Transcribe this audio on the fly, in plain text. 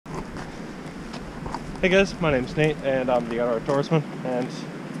Hey guys, my name's Nate and I'm the Outdoorsman, and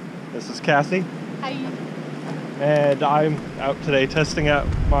this is Cassie. Hi. And I'm out today testing out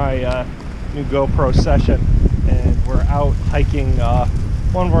my new GoPro session, and we're out hiking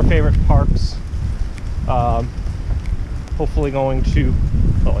one of our favorite parks. Hopefully going to,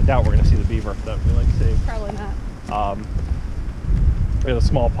 well, I doubt we're going to see the beaver that we like seeing. Probably not. We have a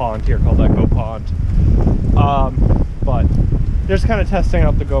small pond here called Echo Pond. But just kind of testing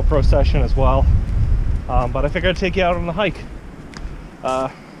out the GoPro session as well. But I figured I'd take you out on the hike.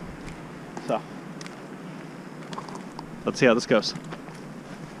 So let's see how this goes.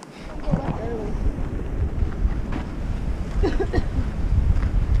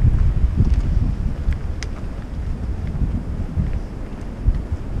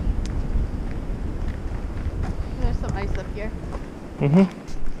 There's some ice up here. Mm-hmm.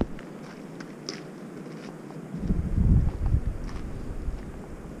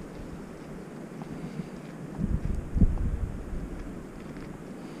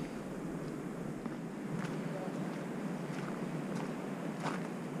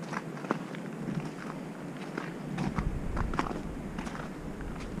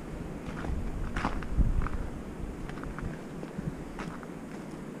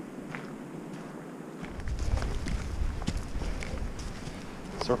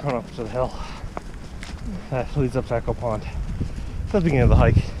 So we're coming up to the hill that leads up to Echo Pond. It's the beginning of the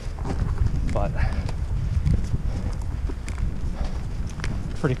hike, but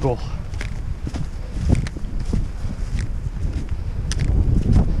pretty cool.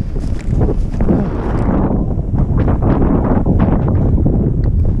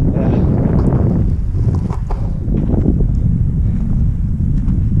 Yeah.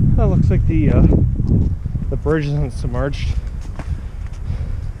 That looks like the bridge isn't submerged.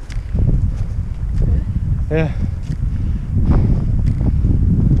 Yeah. I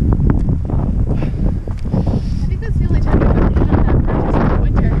think that's the only time I've ever done that bridge is in the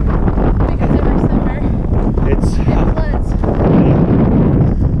winter. Because every summer It floods.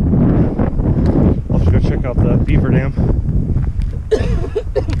 I'll have to go check out the Beaver Dam.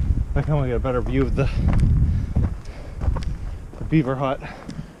 I can only get a better view of the beaver hut.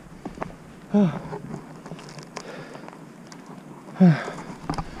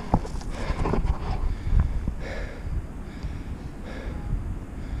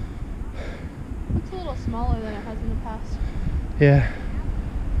 Looks a little smaller than it has in the past. Yeah.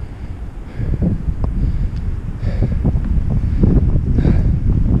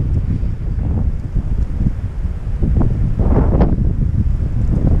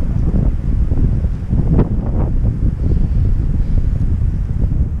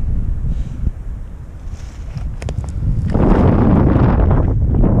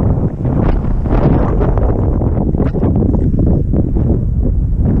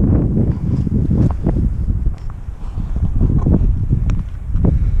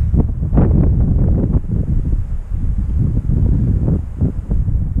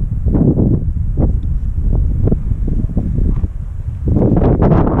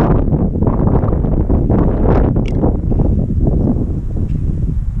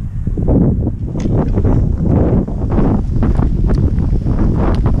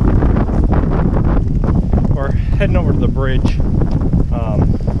 Heading over to the bridge for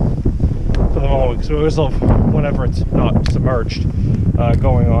the moment, so it was whenever it's not submerged,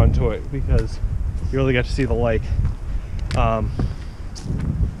 going on to it, because you really get to see the lake. But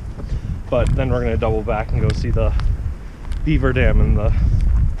then we're going to double back and go see the Beaver Dam and the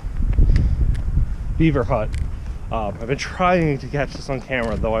beaver hut. I've been trying to catch this on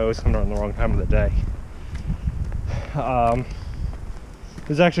camera, though I always come around the wrong time of the day.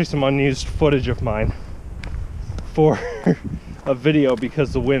 There's actually some unused footage of mine for a video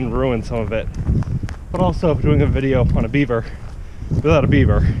because the wind ruined some of it, but also doing a video on a beaver without a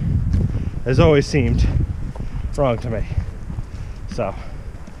beaver has always seemed wrong to me. So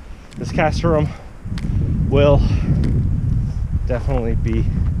this caster room will definitely be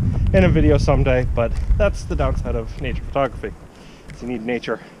in a video someday, but that's the downside of nature photography. You need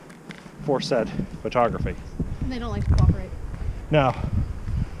nature for said photography. And they don't like to cooperate. No.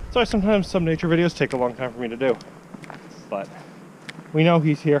 So sometimes some nature videos take a long time for me to do. But we know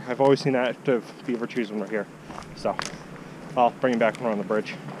he's here. I've always seen active beaver trees when we're here. So I'll bring him back when we're on the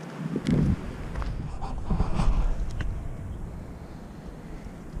bridge.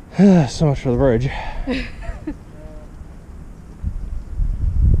 So much for the bridge.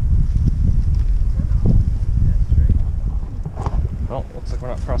 Well, looks like we're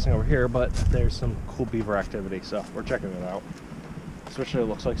not crossing over here, but there's some cool beaver activity, so we're checking it out. Especially it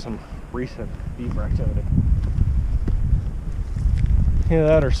looks like some recent beaver activity. Either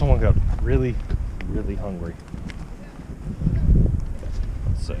that or someone got really really hungry.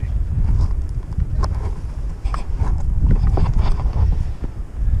 Let's see.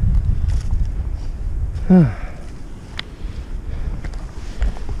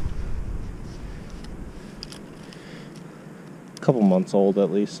 Couple months old at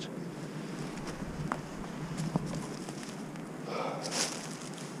least.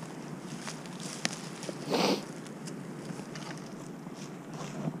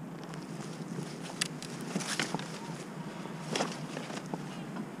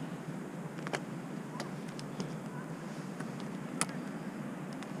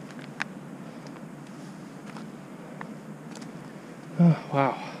 Oh,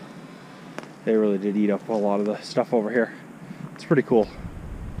 wow. They really did eat up a lot of the stuff over here. It's pretty cool.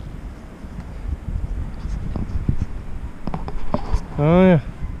 Oh yeah.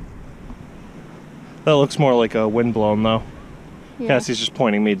 That looks more like a windblown though. Yeah. Cassie's just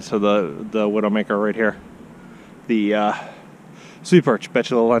pointing me to the widowmaker right here. The sweet perch,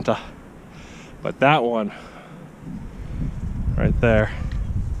 betula lenta. But that one right there.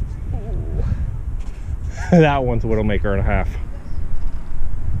 That one's a widowmaker and a half.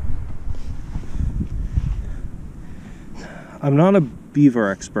 I'm not a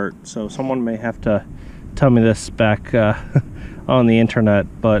beaver expert, so someone may have to tell me this back on the internet,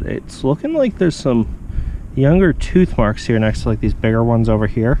 but it's looking like there's some younger tooth marks here next to like these bigger ones over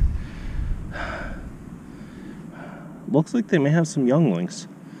here. Looks like they may have some younglings.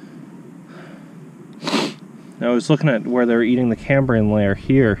 I was looking at where they're eating the Cambrian layer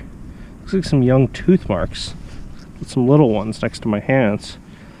here. Looks like some young tooth marks with some little ones next to my hands.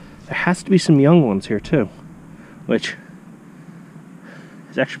 There has to be some young ones here too, which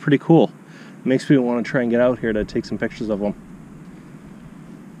is actually pretty cool. It makes me want to try and get out here to take some pictures of them.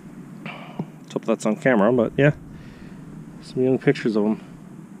 Let's hope that's on camera, but yeah, some young pictures of them.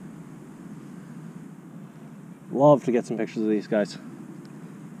 Love to get some pictures of these guys.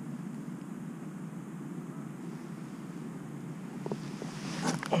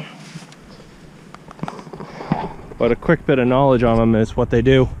 But a quick bit of knowledge on them is what they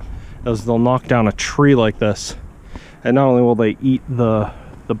do is they'll knock down a tree like this, and not only will they eat the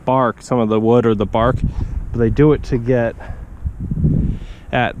bark, some of the wood or the bark, but they do it to get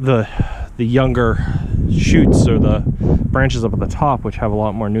at the younger shoots or the branches up at the top, which have a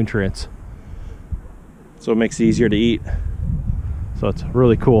lot more nutrients, so it makes it easier to eat. So it's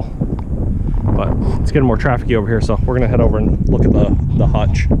really cool. But it's getting more trafficy over here, so we're gonna head over and look at the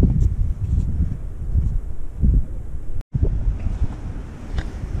hutch.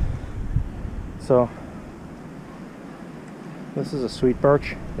 So this is a sweet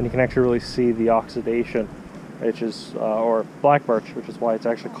birch, and you can actually really see the oxidation, which is or black birch, which is why it's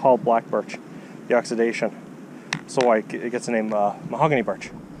actually called black birch, the oxidation. So why it gets the name mahogany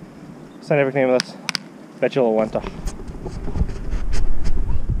birch. Scientific name of this, betula lenta.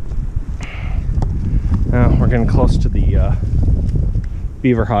 Now we're getting close to the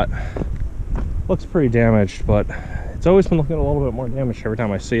beaver hut. Looks pretty damaged, but it's always been looking a little bit more damaged every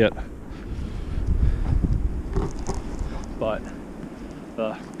time I see it. But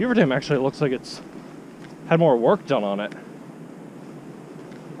the beaver dam actually looks like it's had more work done on it,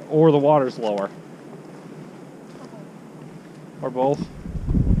 or the water's lower, or both.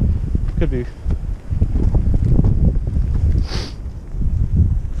 Could be.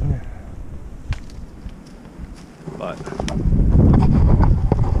 But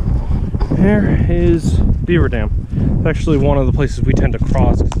here is Beaver Dam. It's actually one of the places we tend to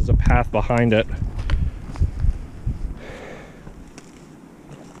cross because there's a path behind it.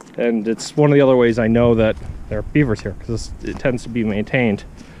 And it's one of the other ways I know that there are beavers here, because it tends to be maintained.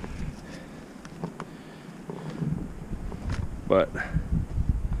 But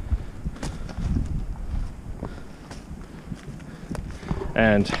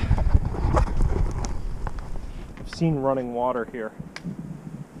and I've seen running water here,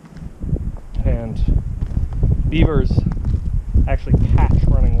 and beavers actually catch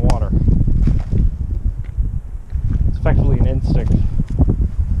running water. It's effectively an instinct.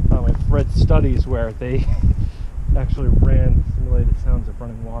 I've read studies where they actually ran simulated sounds of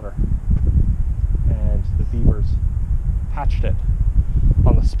running water, and the beavers patched it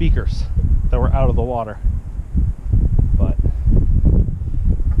on the speakers that were out of the water. But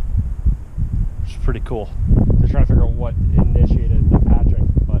it's pretty cool. They're trying to figure out what initiated the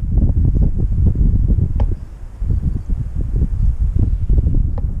patching, but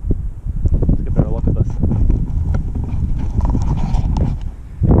let's get a better look at this.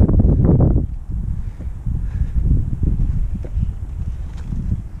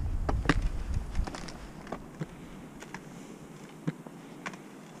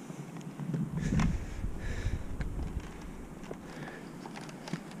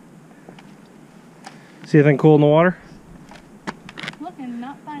 See anything cool in the water? Looking,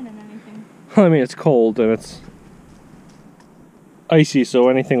 not finding anything. I mean, it's cold and it's icy, so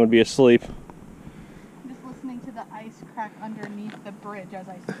anything would be asleep. I'm just listening to the ice crack underneath the bridge as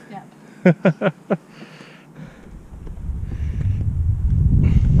I step.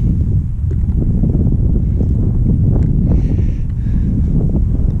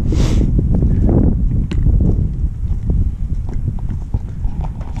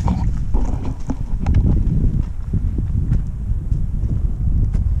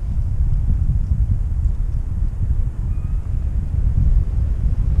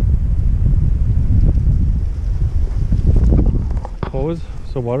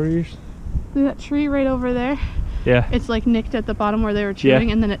 So what are you? That tree right over there. Yeah. It's like nicked at the bottom where they were chewing,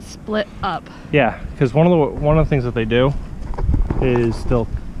 and then it split up. Yeah, because one of the things that they do is they'll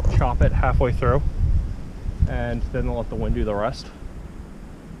chop it halfway through, and then they'll let the wind do the rest,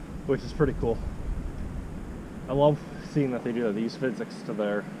 which is pretty cool. I love seeing that they do that. They use physics to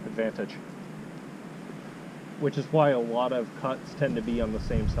their advantage, which is why a lot of cuts tend to be on the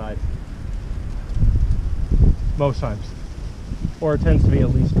same side most times. Or it tends to be at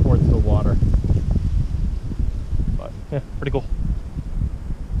least towards the water. But yeah, pretty cool.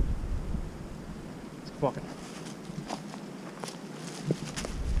 Let's keep walking.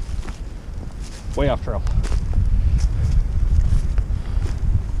 Way off trail.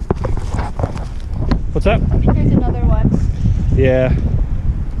 What's that? I think there's another one. Yeah.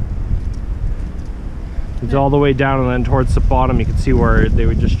 It's all the way down, and then towards the bottom you can see where they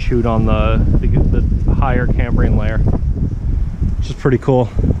would just chewed on the higher cambrian layer. Which is pretty cool.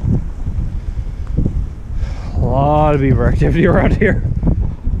 A lot of beaver activity around here.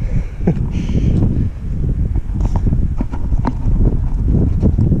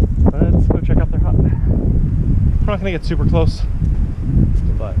 Let's go check out their hut. We're not gonna get super close,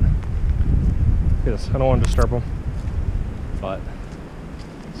 but because I don't want to disturb them, but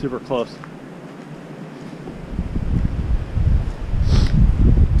super close.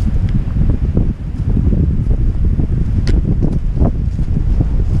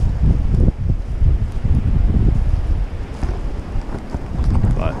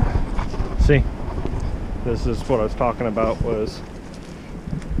 See, this is what I was talking about, was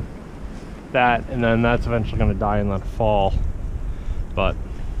that, and then that's eventually going to die in that fall. But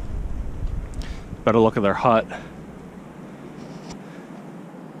better look at their hut.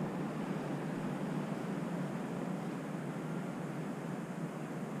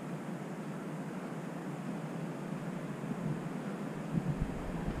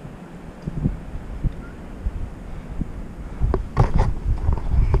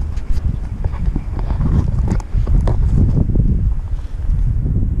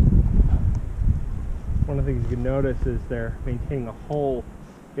 One of the things you can notice is they're maintaining a hole.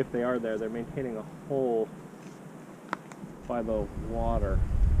 If they are there, they're maintaining a hole by the water,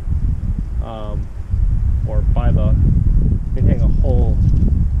 or by the, maintaining a hole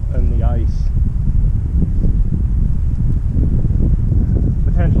in the ice.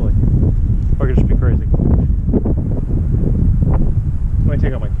 Potentially. Or it could just be crazy. I might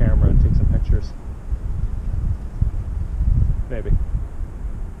take out my camera and take some pictures. Maybe.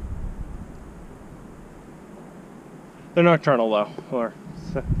 They're nocturnal though, or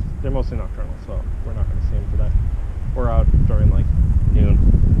they're mostly nocturnal, so we're not going to see them today. We're out during like noon.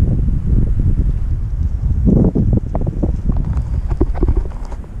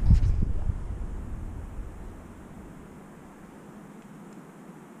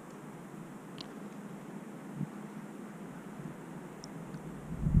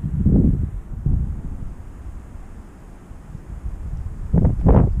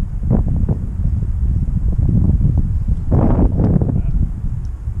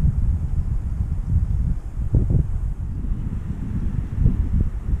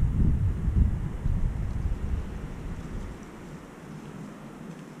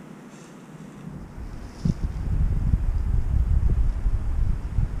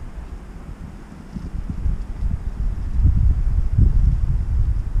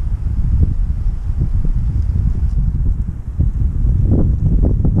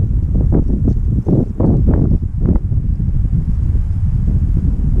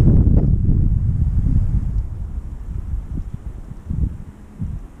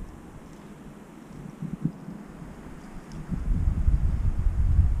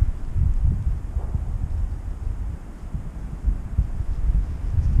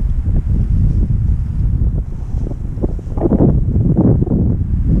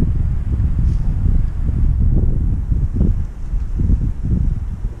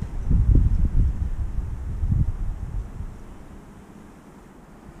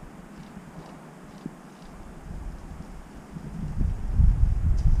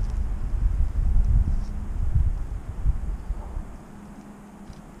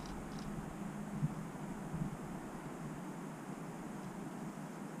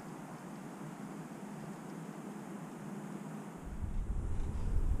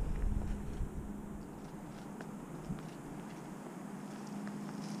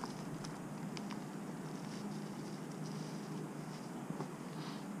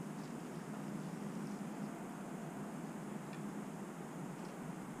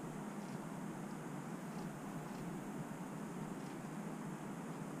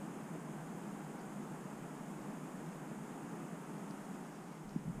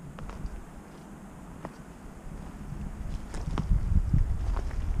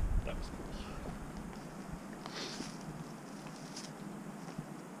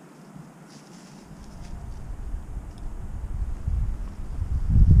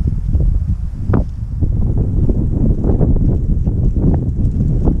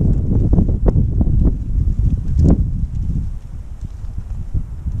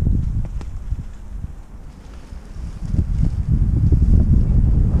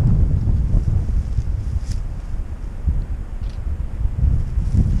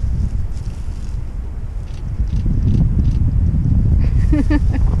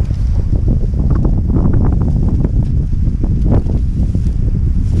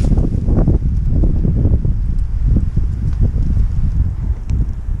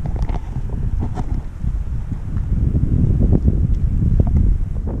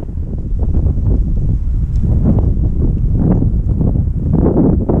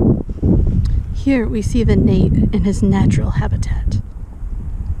 Here we see the Nate in his natural habitat.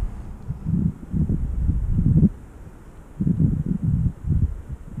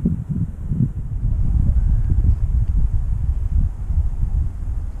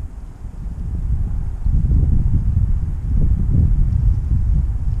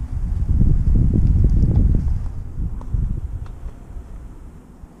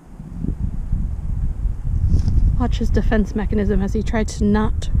 Watch his defense mechanism as he tried to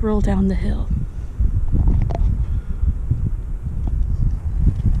not roll down the hill.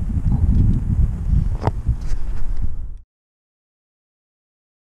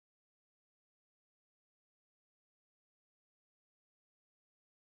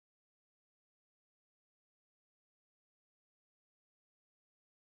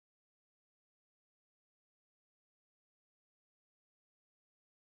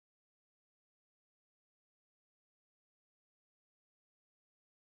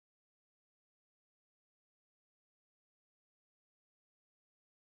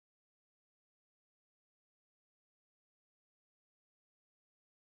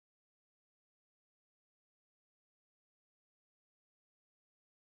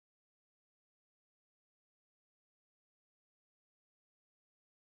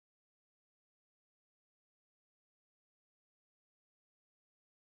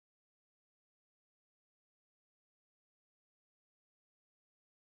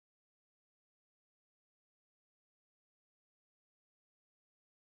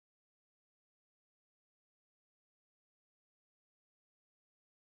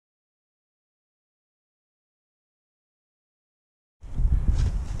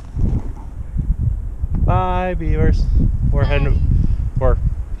 Bye, beavers. We're heading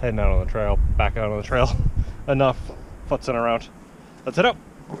out on the trail, back out on the trail. Enough futzing around. Let's head out.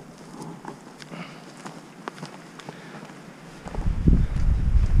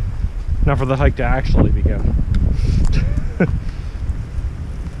 Now for the hike to actually begin.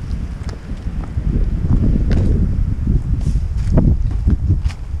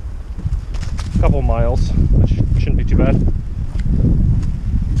 Couple miles, which shouldn't be too bad.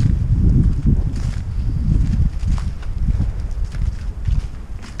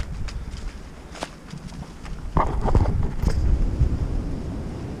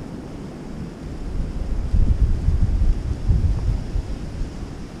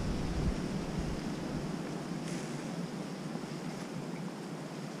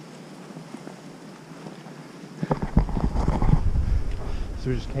 So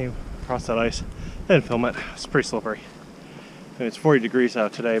we just came across that ice. I didn't film it. It's pretty slippery. And it's 40 degrees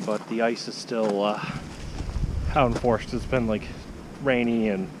out today, but the ice is still out in force. It's been like rainy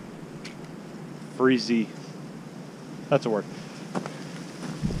and freezy. That's a word.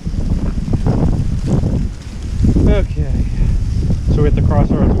 Okay. So we're at the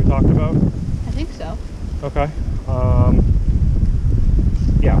crossroads we talked about? I think so. Okay.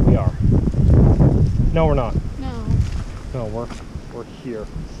 Yeah, we are. No, we're not. No, we're here.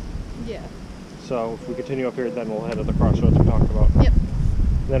 Yeah. So if we continue up here, then we'll head to the crossroads we talked about. Yep.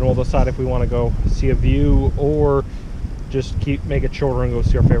 Then we'll decide if we want to go see a view or just make it shorter and go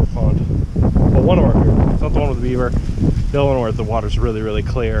see our favorite pond. Well, one of our favorite. It's not the one with the beaver. The other one where the water's really, really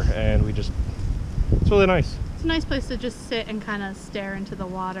clear, and it's really nice. It's a nice place to just sit and kind of stare into the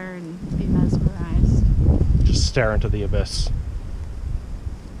water and be mesmerized. Just stare into the abyss.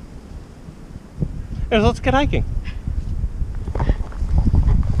 And let's get hiking.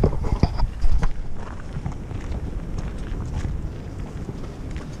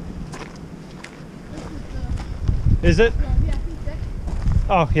 Is it? Yeah,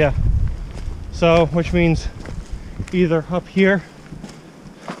 oh, yeah. So, which means either up here.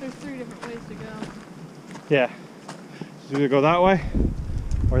 There's 3 different ways to go. Yeah. So either go that way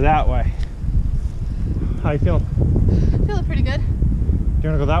or that way. How you feeling? Feeling pretty good. Do you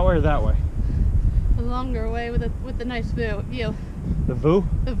want to go that way or that way? The longer way with the nice view. The view? The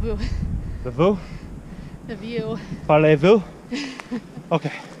view. The view? The view. Parlez-vous?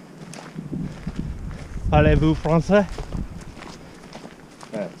 Okay. Parlez-vous français?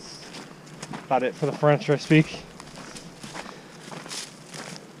 That's about it for the French I speak.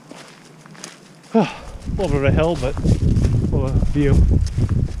 A little bit of a hill, but a little view.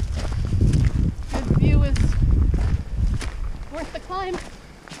 Good view is worth the climb.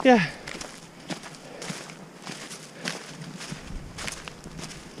 Yeah.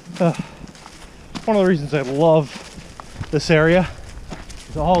 One of the reasons I love this area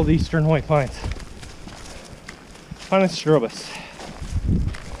is all the eastern white pines. Pinus strobus.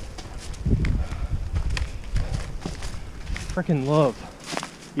 Freaking love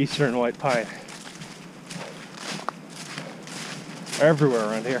eastern white pine. They're everywhere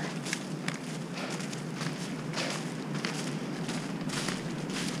around here.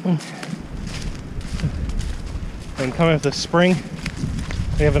 And coming up this spring,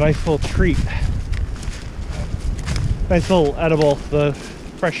 we have a nice little treat. Nice little edible. The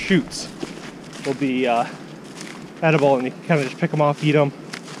fresh shoots will be edible, and you can kind of just pick them off, eat them,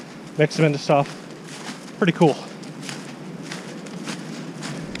 mix them into stuff. Pretty cool.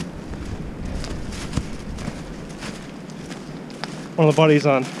 One of the buddies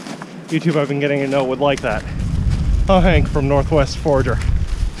on YouTube I've been getting to know would like that. Oh, Hank from Northwest Forager.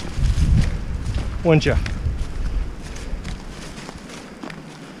 Wouldn't you?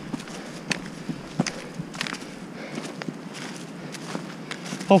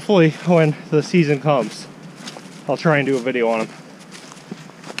 Hopefully, when the season comes, I'll try and do a video on them.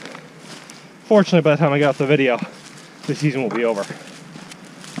 Fortunately, by the time I got the video, the season will be over.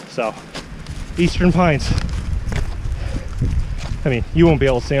 So, Eastern Pines. I mean, you won't be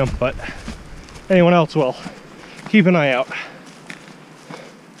able to see them, but anyone else will. Keep an eye out.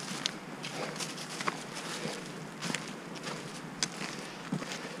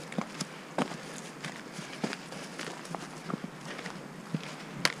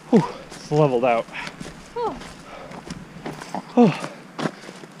 Whew, it's leveled out. Oh. Oh.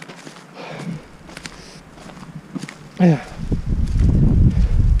 Yeah.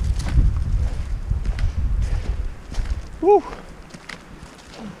 Woo.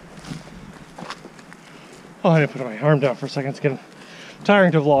 Oh, I didn't put my arm down for a second. It's getting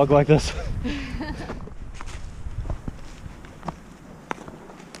tiring to vlog like this.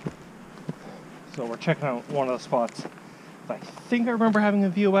 So we're checking out one of the spots I think I remember having a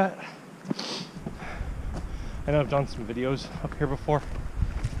view at. I know I've done some videos up here before,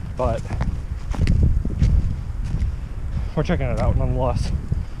 but we're checking it out nonetheless.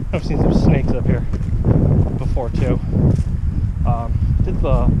 I've seen some snakes up here before too. Did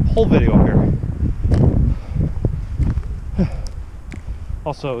the whole video up here.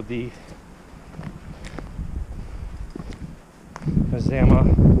 Also the Zama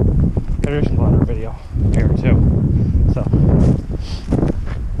hydration bladder video here too. So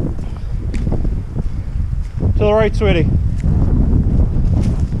to the right, sweetie.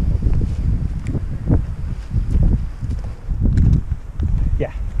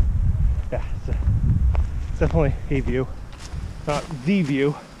 Yeah, it's definitely a view. Not the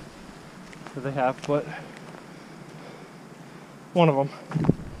view that they have, but one of them.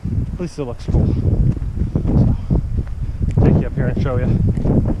 At least it looks cool. So, take you up here and show you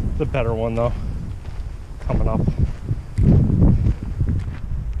the better one though, coming up.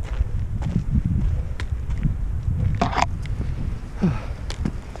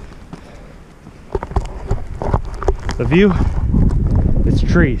 The view, it's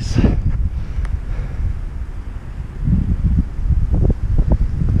trees.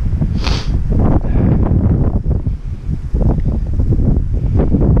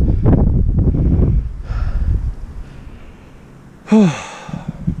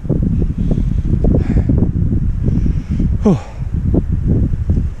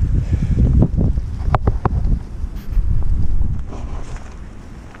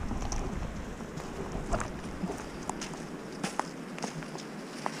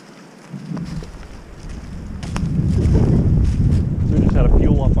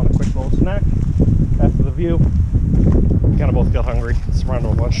 Snack after the view. We kind of both got hungry. It's around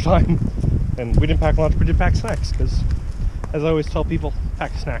our lunchtime, and we didn't pack lunch, we did pack snacks because, as I always tell people,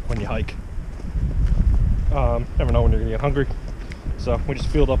 pack a snack when you hike. Never know when you're gonna get hungry, so we just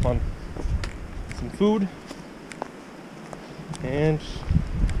filled up on some food and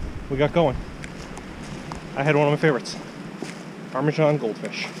we got going. I had one of my favorites, Parmesan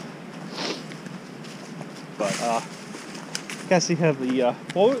goldfish. But guess you have the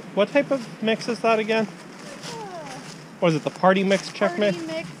what type of mix is that again? Was it the party mix? Check party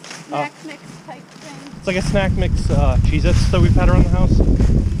mix, snack mix type thing. It's like a snack mix Cheez-Its that we've had around the house.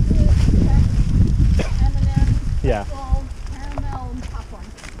 M&M's, yeah. Caramel and popcorn.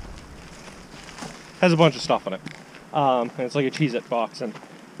 Has a bunch of stuff in it. And it's like a Cheez-It box, and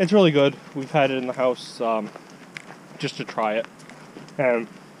it's really good. We've had it in the house just to try it. And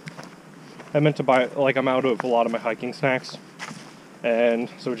I meant to buy, like, I'm out of a lot of my hiking snacks. And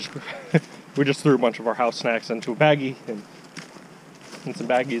so we just threw a bunch of our house snacks into a baggie and some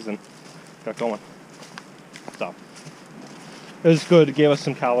baggies and got going. So it was good. It gave us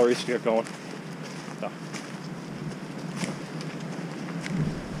some calories to get going. So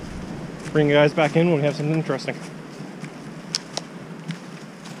bring you guys back in when we have something interesting.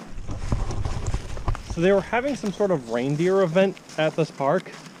 So they were having some sort of reindeer event at this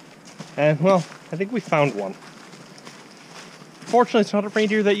park, and well, I think we found one. Fortunately, it's not a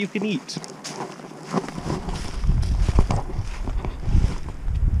reindeer that you can eat.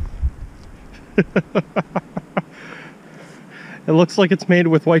 It looks like it's made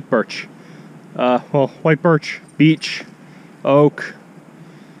with white birch. Well, white birch, beech, oak,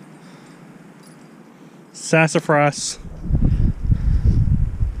 sassafras,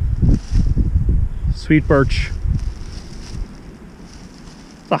 sweet birch.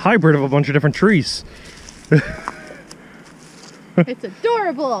 It's a hybrid of a bunch of different trees. It's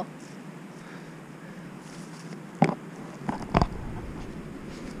adorable.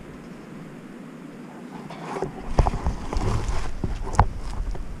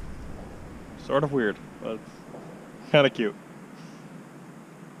 Sort of weird, but kind of cute.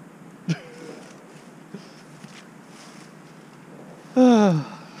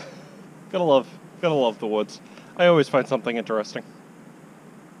 Gotta love the woods. I always find something interesting.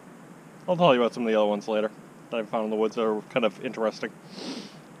 I'll tell you about some of the other ones later that I've found in the woods that are kind of interesting.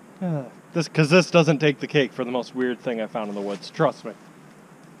 Because this doesn't take the cake for the most weird thing I found in the woods. Trust me.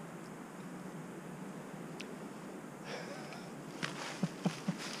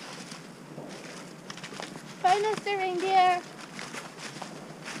 Bye, Mr. Reindeer.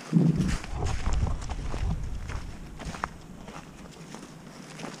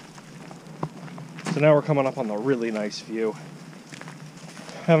 So now we're coming up on the really nice view.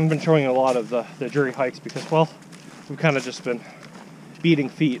 I haven't been showing a lot of the jury hikes because, well, we've kind of just been beating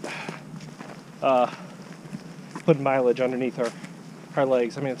feet, putting mileage underneath our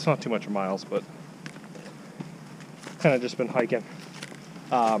legs. I mean, it's not too much of miles, but kind of just been hiking.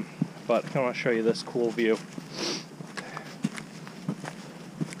 But I want to show you this cool view.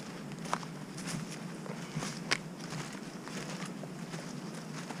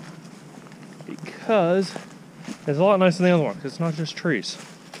 Because it's a lot nicer than the other one, because it's not just trees.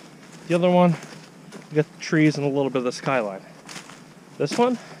 The other one, you get the trees and a little bit of the skyline. This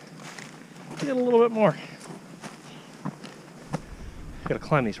one, you get a little bit more. You gotta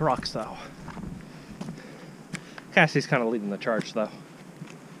climb these rocks though. Cassie's kind of leading the charge though.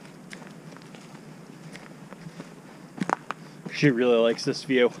 She really likes this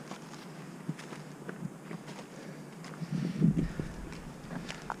view.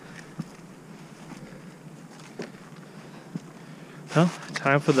 Well,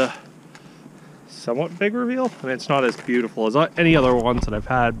 time for the somewhat big reveal. I mean, it's not as beautiful as any other ones that I've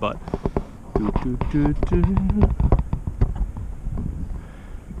had, but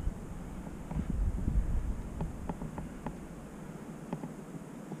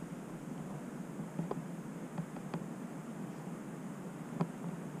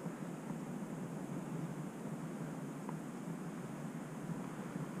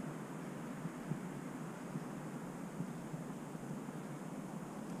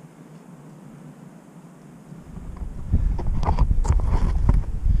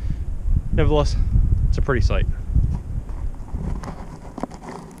nevertheless, it's a pretty sight.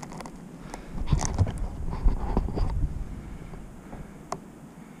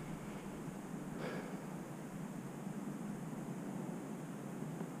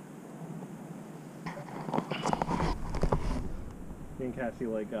 Me and Cassie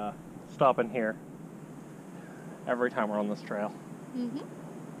like stopping here every time we're on this trail.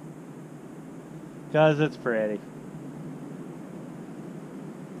 Because it's pretty.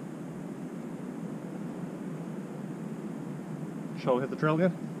 Shall we hit the trail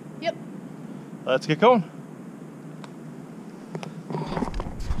again? Yep. Let's get going.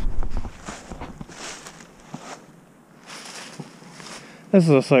 This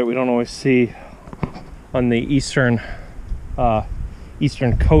is a site we don't always see on the eastern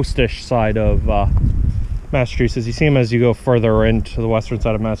coastish side of Massachusetts. You see them as you go further into the western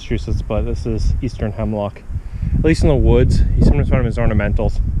side of Massachusetts, but this is eastern hemlock. At least in the woods, you sometimes find them as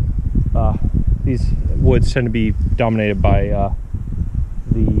ornamentals. These woods tend to be dominated by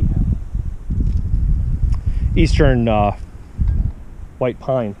the eastern white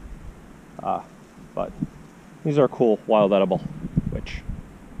pine, but these are cool wild edible, which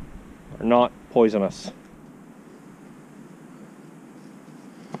are not poisonous.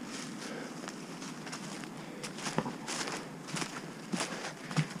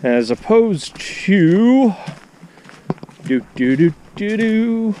 As opposed to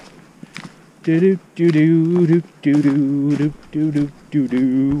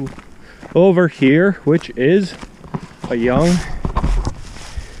over here, which is a young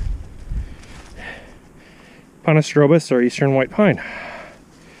Panastrobus or eastern white pine.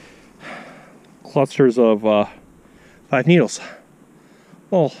 Clusters of 5 needles.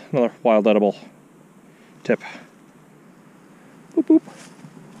 Well, another wild edible tip. Boop boop.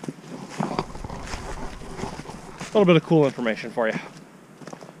 A little bit of cool information for you.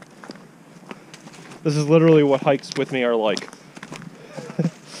 This is literally what hikes with me are like.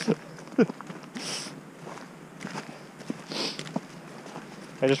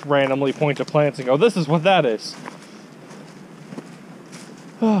 I just randomly point to plants and go, this is what that is.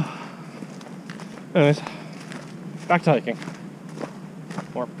 Anyways, back to hiking.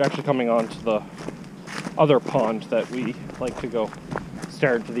 We're actually coming on to the other pond that we like to go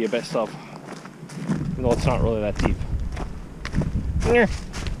stare into the abyss of. Even though it's not really that deep.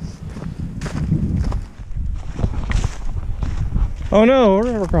 Oh no,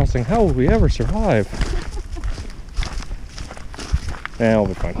 river crossing. How will we ever survive? We'll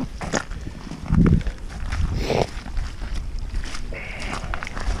be fine.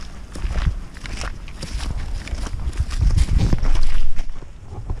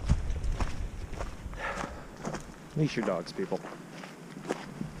 Leash your dogs, people.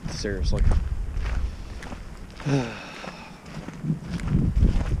 Seriously.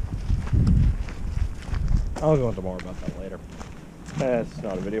 I'll go into more about that later. It's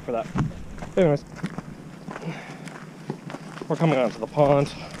not a video for that. Anyways, we're coming onto the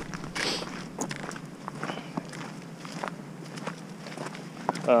pond.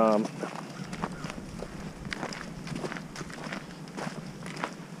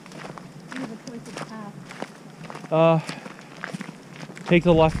 Take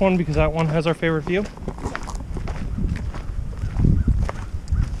the left one because that one has our favorite view.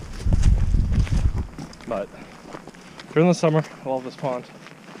 But during the summer, I love this pond.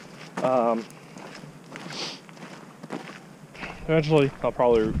 Eventually, I'll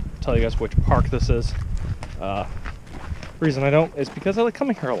probably tell you guys which park this is. Reason I don't is because I like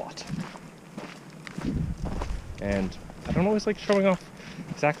coming here a lot. And I don't always like showing off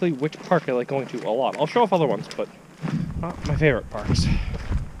exactly which park I like going to a lot. I'll show off other ones, but not my favorite parks.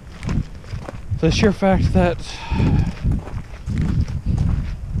 For the sheer fact that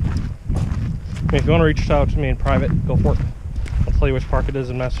if you want to reach out to me in private, go for it. I'll tell you which park it is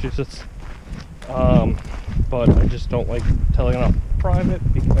in Massachusetts. But I just don't like telling it on private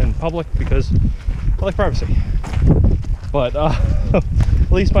and public because I like privacy. But at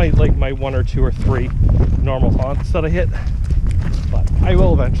least my 1 or 2 or 3 normal haunts that I hit. But I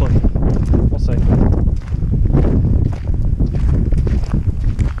will eventually. We'll see.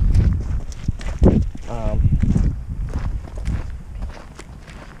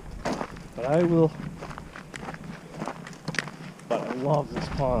 But I will. But I love this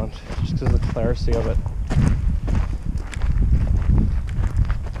pond just because of the clarity of it.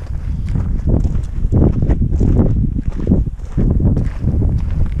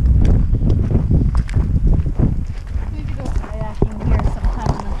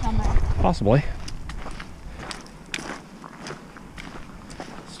 Possibly.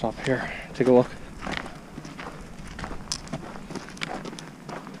 Stop here, take a look.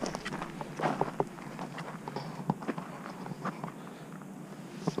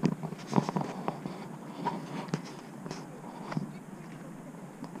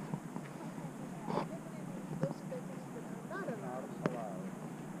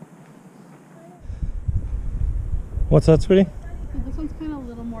 What's that, sweetie? This one's kind of a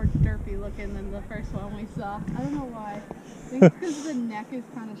little more derpy looking than the first one we saw. I don't know why. I think it's because the neck is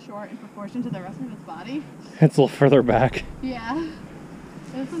kind of short in proportion to the rest of its body. It's a little further back. Yeah.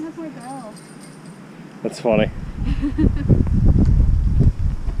 This one has more bells. That's funny.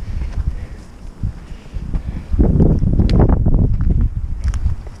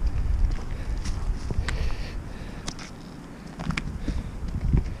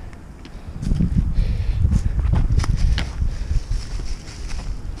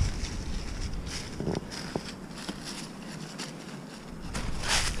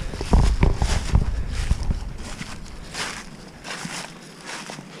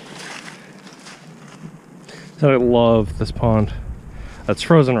 I love this pond. It's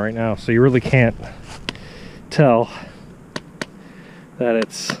frozen right now, so you really can't tell that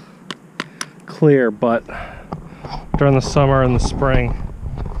it's clear, but during the summer and the spring,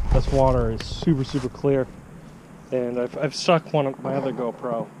 this water is super clear. And I've stuck one of my other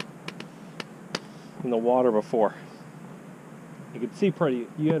GoPro in the water before. You could see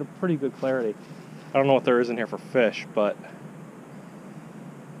you had a pretty good clarity. I don't know what there is in here for fish, but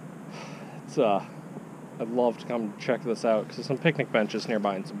it's I'd love to come check this out because there's some picnic benches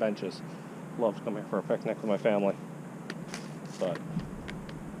nearby and some benches. Love to come here for a picnic with my family. But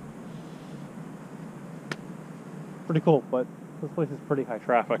pretty cool, but this place is pretty high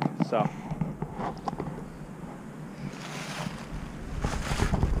traffic, so.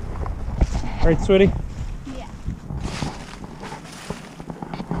 Alright, sweetie? Yeah.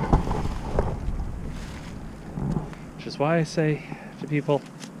 Which is why I say to people,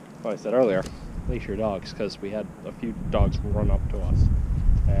 what I said earlier, leash your dogs, because we had a few dogs run up to us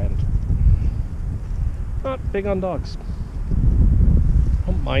and not big on dogs.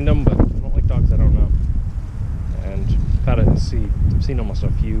 don't mind them, but I don't like dogs I don't know. And I've seen almost a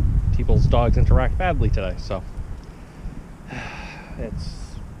few people's dogs interact badly today, so it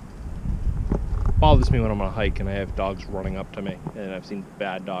bothers me when I'm on a hike and I have dogs running up to me, and I've seen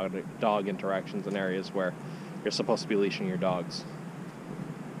bad dog interactions in areas where you're supposed to be leashing your dogs.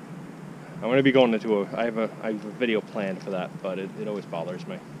 I'm going to be going into I have a video planned for that, but it always bothers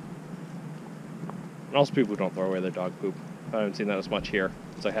me. And also people who don't throw away their dog poop. I haven't seen that as much here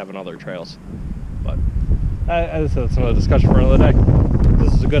as I have in other trails. But as I said, that's another discussion for another day.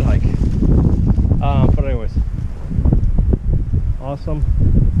 This is a good hike. But anyways, awesome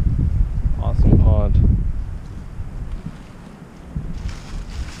pond.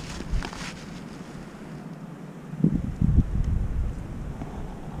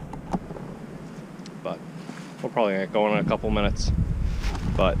 But we'll probably get going in a couple minutes.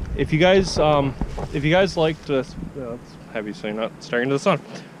 But if you guys liked this, let's have you say not staring into the sun.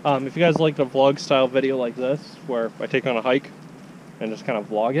 If you guys liked a vlog style video like this, where I take on a hike and just kind of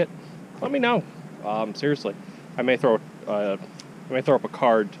vlog it, let me know. Seriously, I may throw up a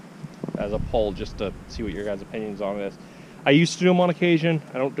card as a poll just to see what your guys' opinions on this. I used to do them on occasion.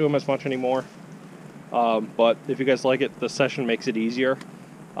 I don't do them as much anymore. But if you guys like it, the session makes it easier.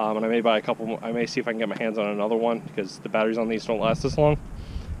 And I may buy a couple. I may see if I can get my hands on another one because the batteries on these don't last this long.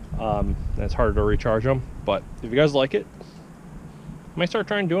 And it's harder to recharge them. But if you guys like it, I might start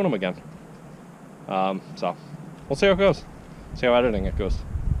trying doing them again. So we'll see how it goes. See how editing it goes.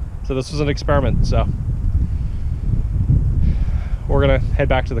 So this was an experiment. So we're gonna head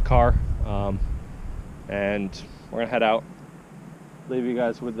back to the car, and we're gonna head out. Leave you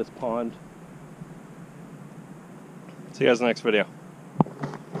guys with this pond. See you guys in the next video.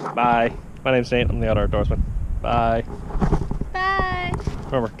 Bye. My name's Nate. I'm the Outdoorsman. Bye. Bye.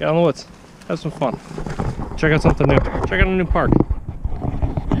 Remember, get out in the woods. Have some fun. Check out something new. Check out a new park.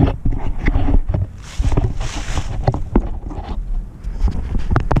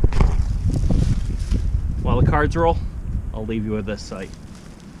 While the cards roll, I'll leave you with this site.